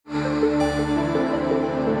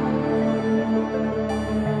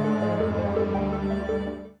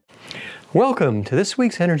Welcome to this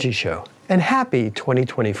week's Energy Show, and happy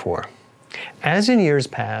 2024. As in years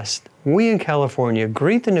past, we in California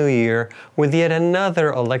greet the new year with yet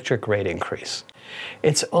another electric rate increase.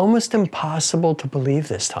 It's almost impossible to believe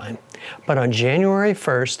this time, but on January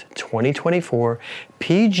 1st, 2024,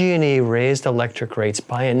 PG&E raised electric rates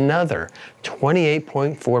by another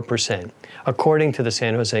 28.4%, according to the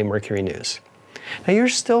San Jose Mercury News. Now, you're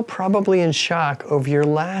still probably in shock over your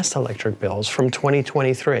last electric bills from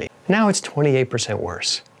 2023. Now it's 28%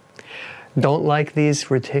 worse. Don't like these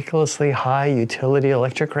ridiculously high utility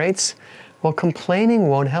electric rates? Well, complaining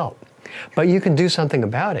won't help. But you can do something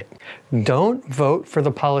about it. Don't vote for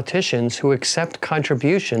the politicians who accept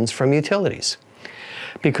contributions from utilities.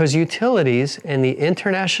 Because utilities and the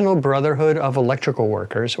International Brotherhood of Electrical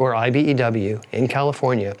Workers, or IBEW, in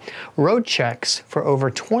California, wrote checks for over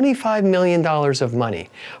 $25 million of money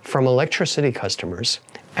from electricity customers,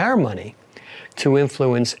 our money, to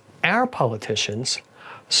influence our politicians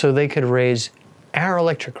so they could raise our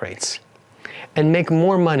electric rates and make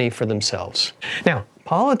more money for themselves. Now,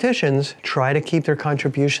 politicians try to keep their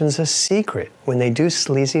contributions a secret when they do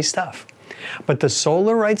sleazy stuff. But the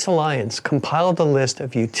Solar Rights Alliance compiled a list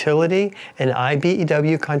of utility and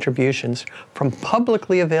IBEW contributions from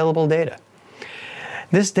publicly available data.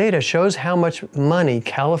 This data shows how much money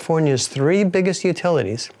California's three biggest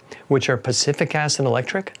utilities, which are Pacific Gas and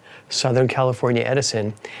Electric, Southern California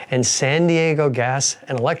Edison, and San Diego Gas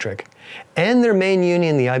and Electric, and their main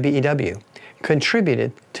union, the IBEW,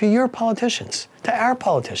 contributed to your politicians, to our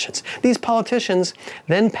politicians. These politicians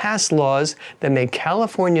then passed laws that made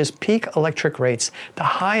California's peak electric rates the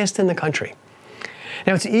highest in the country.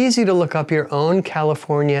 Now, it's easy to look up your own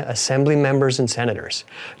California Assembly members and senators.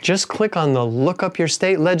 Just click on the Look Up Your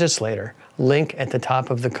State Legislator link at the top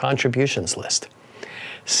of the contributions list.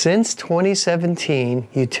 Since 2017,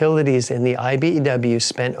 utilities in the IBEW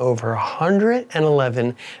spent over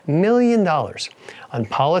 $111 million on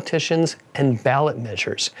politicians and ballot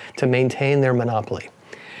measures to maintain their monopoly.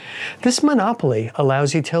 This monopoly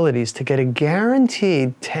allows utilities to get a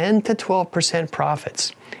guaranteed 10 to 12%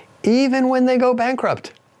 profits, even when they go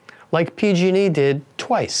bankrupt, like PG&E did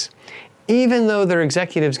twice, even though their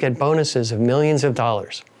executives get bonuses of millions of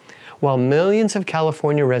dollars, while millions of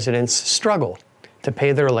California residents struggle to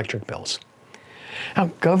pay their electric bills.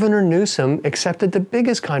 Now, Governor Newsom accepted the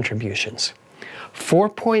biggest contributions,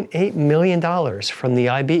 $4.8 million from the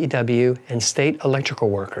IBEW and state electrical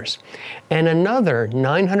workers, and another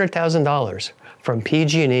 $900,000 from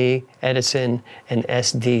PG&E, Edison, and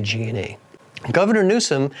SDG&E. Governor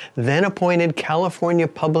Newsom then appointed California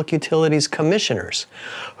Public Utilities commissioners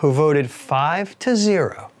who voted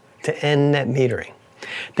 5-0 to end net metering.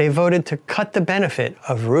 They voted to cut the benefit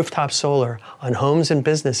of rooftop solar on homes and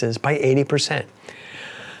businesses by 80%.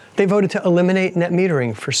 They voted to eliminate net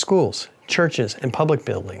metering for schools, churches, and public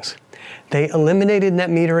buildings. They eliminated net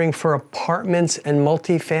metering for apartments and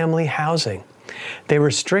multifamily housing. They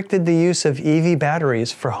restricted the use of EV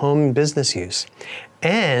batteries for home and business use.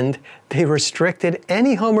 And they restricted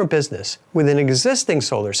any home or business with an existing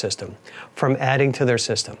solar system from adding to their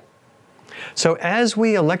system. So as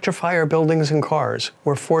we electrify our buildings and cars,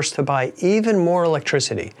 we're forced to buy even more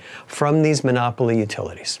electricity from these monopoly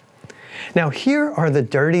utilities. Now, here are the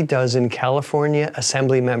dirty dozen California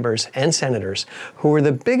Assembly members and senators who were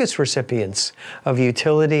the biggest recipients of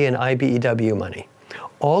utility and IBEW money,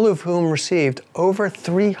 all of whom received over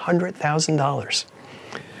 $300,000.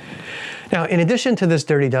 Now, in addition to this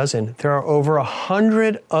dirty dozen, there are over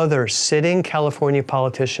 100 other sitting California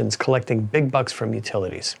politicians collecting big bucks from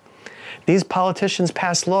utilities. These politicians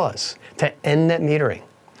passed laws to end net metering,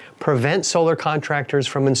 prevent solar contractors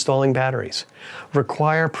from installing batteries,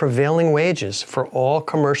 require prevailing wages for all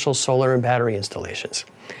commercial solar and battery installations,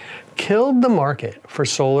 killed the market for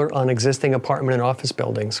solar on existing apartment and office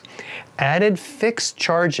buildings, added fixed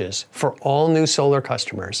charges for all new solar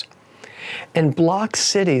customers, and blocked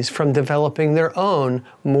cities from developing their own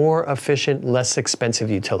more efficient, less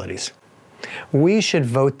expensive utilities. We should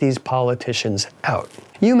vote these politicians out.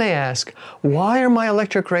 You may ask, why are my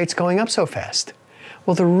electric rates going up so fast?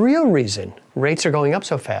 Well, the real reason rates are going up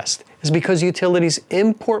so fast is because utilities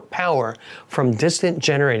import power from distant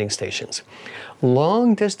generating stations.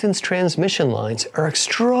 Long-distance transmission lines are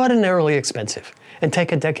extraordinarily expensive and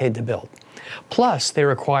take a decade to build. Plus, they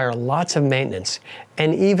require lots of maintenance,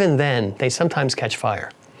 and even then, they sometimes catch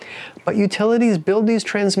fire. But utilities build these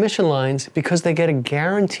transmission lines because they get a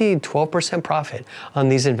guaranteed 12% profit on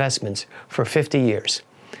these investments for 50 years.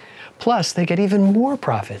 Plus, they get even more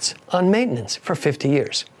profits on maintenance for 50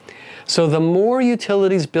 years. So the more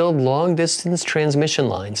utilities build long-distance transmission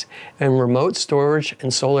lines and remote storage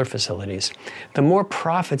and solar facilities, the more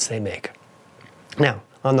profits they make. Now,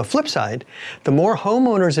 on the flip side, the more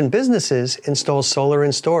homeowners and businesses install solar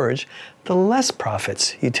and storage, the less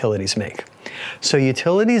profits utilities make. So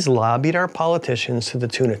utilities lobbied our politicians to the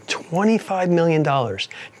tune of $25 million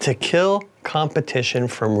to kill competition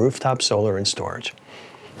from rooftop solar and storage.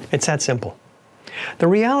 It's that simple. The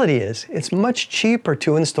reality is, it's much cheaper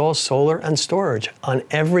to install solar and storage on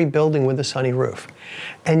every building with a sunny roof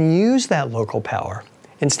and use that local power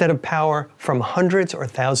instead of power from hundreds or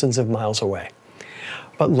thousands of miles away.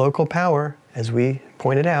 But local power, as we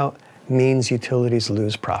pointed out, means utilities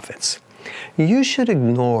lose profits. You should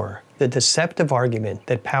ignore the deceptive argument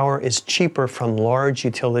that power is cheaper from large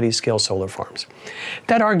utility-scale solar farms.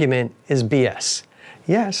 That argument is BS.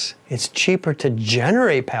 Yes, it's cheaper to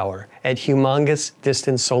generate power at humongous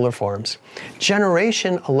distant solar farms.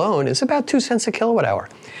 Generation alone is about 2 cents a kilowatt hour,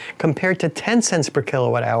 compared to 10 cents per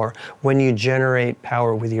kilowatt hour when you generate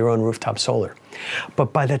power with your own rooftop solar.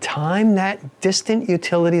 But by the time that distant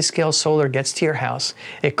utility scale solar gets to your house,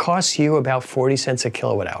 it costs you about 40 cents a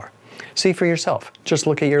kilowatt hour. See for yourself. Just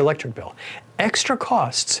look at your electric bill. Extra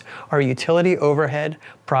costs are utility overhead,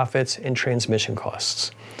 profits, and transmission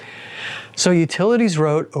costs. So utilities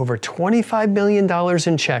wrote over $25 million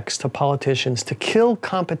in checks to politicians to kill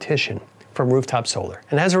competition from rooftop solar.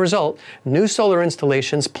 And as a result, new solar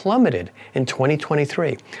installations plummeted in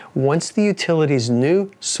 2023 once the utilities' new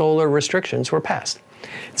solar restrictions were passed.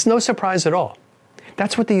 It's no surprise at all.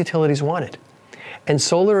 That's what the utilities wanted. And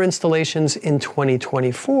solar installations in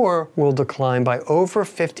 2024 will decline by over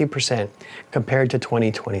 50% compared to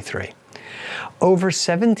 2023. Over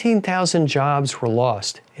 17,000 jobs were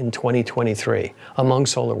lost in 2023 among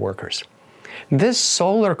solar workers. This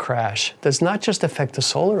solar crash does not just affect the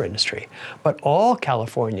solar industry, but all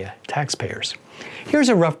California taxpayers. Here's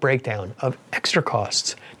a rough breakdown of extra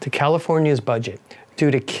costs to California's budget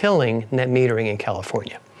due to killing net metering in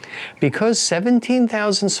California. Because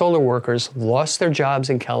 17,000 solar workers lost their jobs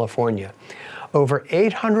in California, over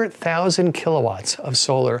 800,000 kilowatts of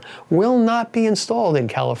solar will not be installed in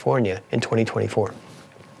California in 2024.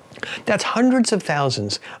 That's hundreds of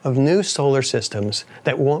thousands of new solar systems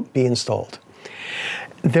that won't be installed.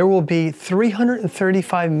 There will be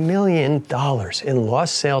 $335 million in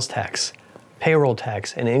lost sales tax, payroll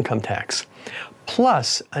tax, and income tax,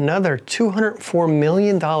 plus another $204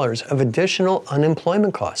 million of additional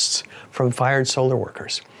unemployment costs from fired solar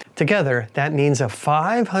workers. Together, that means a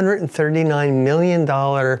 $539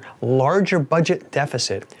 million larger budget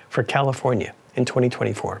deficit for California in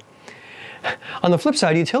 2024. On the flip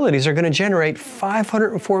side, utilities are going to generate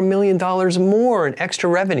 $504 million more in extra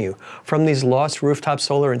revenue from these lost rooftop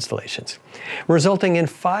solar installations, resulting in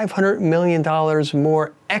 $500 million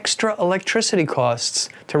more extra electricity costs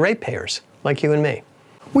to ratepayers like you and me.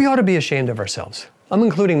 We ought to be ashamed of ourselves. I'm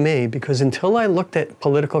including me because until I looked at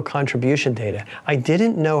political contribution data, I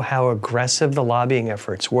didn't know how aggressive the lobbying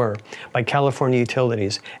efforts were by California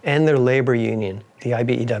utilities and their labor union, the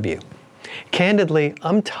IBEW. Candidly,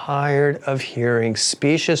 I'm tired of hearing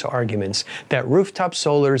specious arguments that rooftop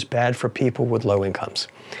solar is bad for people with low incomes.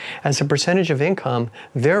 As a percentage of income,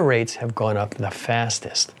 their rates have gone up the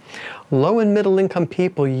fastest. Low and middle income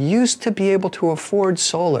people used to be able to afford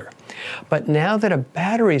solar, but now that a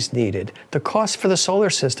battery is needed, the costs for the solar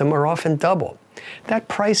system are often double. That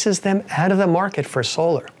prices them out of the market for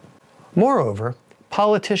solar. Moreover,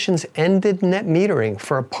 politicians ended net metering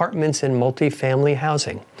for apartments and multifamily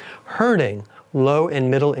housing, hurting low and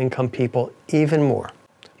middle income people even more.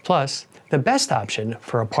 Plus, the best option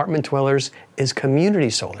for apartment dwellers is community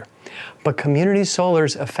solar. But community solar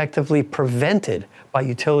is effectively prevented by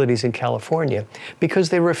utilities in California because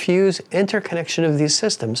they refuse interconnection of these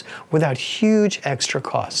systems without huge extra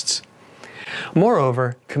costs.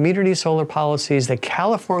 Moreover, community solar policies that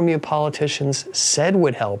California politicians said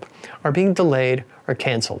would help are being delayed or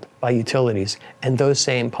canceled by utilities and those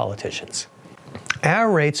same politicians. Our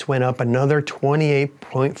rates went up another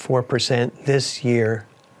 28.4% this year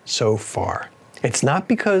so far. It's not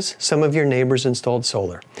because some of your neighbors installed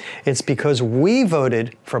solar. It's because we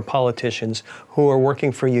voted for politicians who are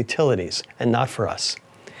working for utilities and not for us.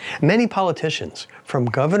 Many politicians, from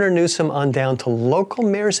Governor Newsom on down to local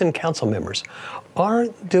mayors and council members,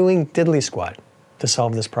 aren't doing diddly squat to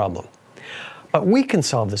solve this problem. But we can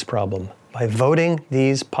solve this problem by voting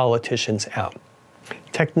these politicians out.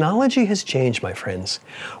 Technology has changed, my friends.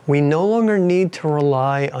 We no longer need to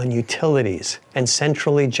rely on utilities and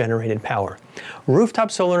centrally generated power.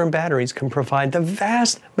 Rooftop solar and batteries can provide the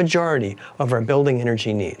vast majority of our building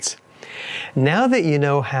energy needs. Now that you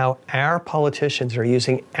know how our politicians are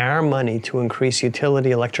using our money to increase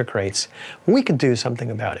utility electric rates, we can do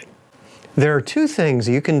something about it. There are two things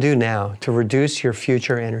you can do now to reduce your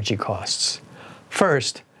future energy costs.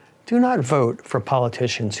 First, do not vote for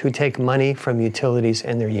politicians who take money from utilities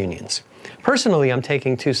and their unions. Personally, I'm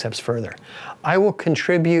taking 2 steps further. I will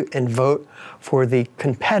contribute and vote for the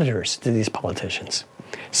competitors to these politicians.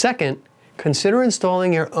 Second, consider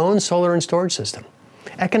installing your own solar and storage system.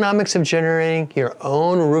 Economics of generating your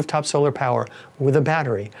own rooftop solar power with a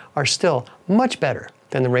battery are still much better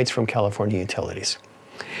than the rates from California utilities.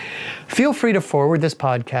 Feel free to forward this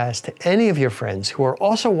podcast to any of your friends who are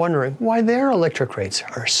also wondering why their electric rates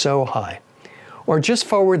are so high. Or just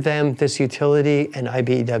forward them this utility and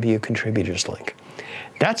IBEW contributors link.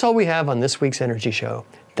 That's all we have on this week's Energy Show.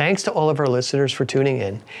 Thanks to all of our listeners for tuning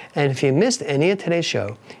in. And if you missed any of today's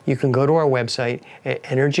show, you can go to our website at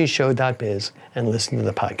energyshow.biz and listen to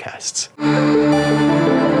the podcasts.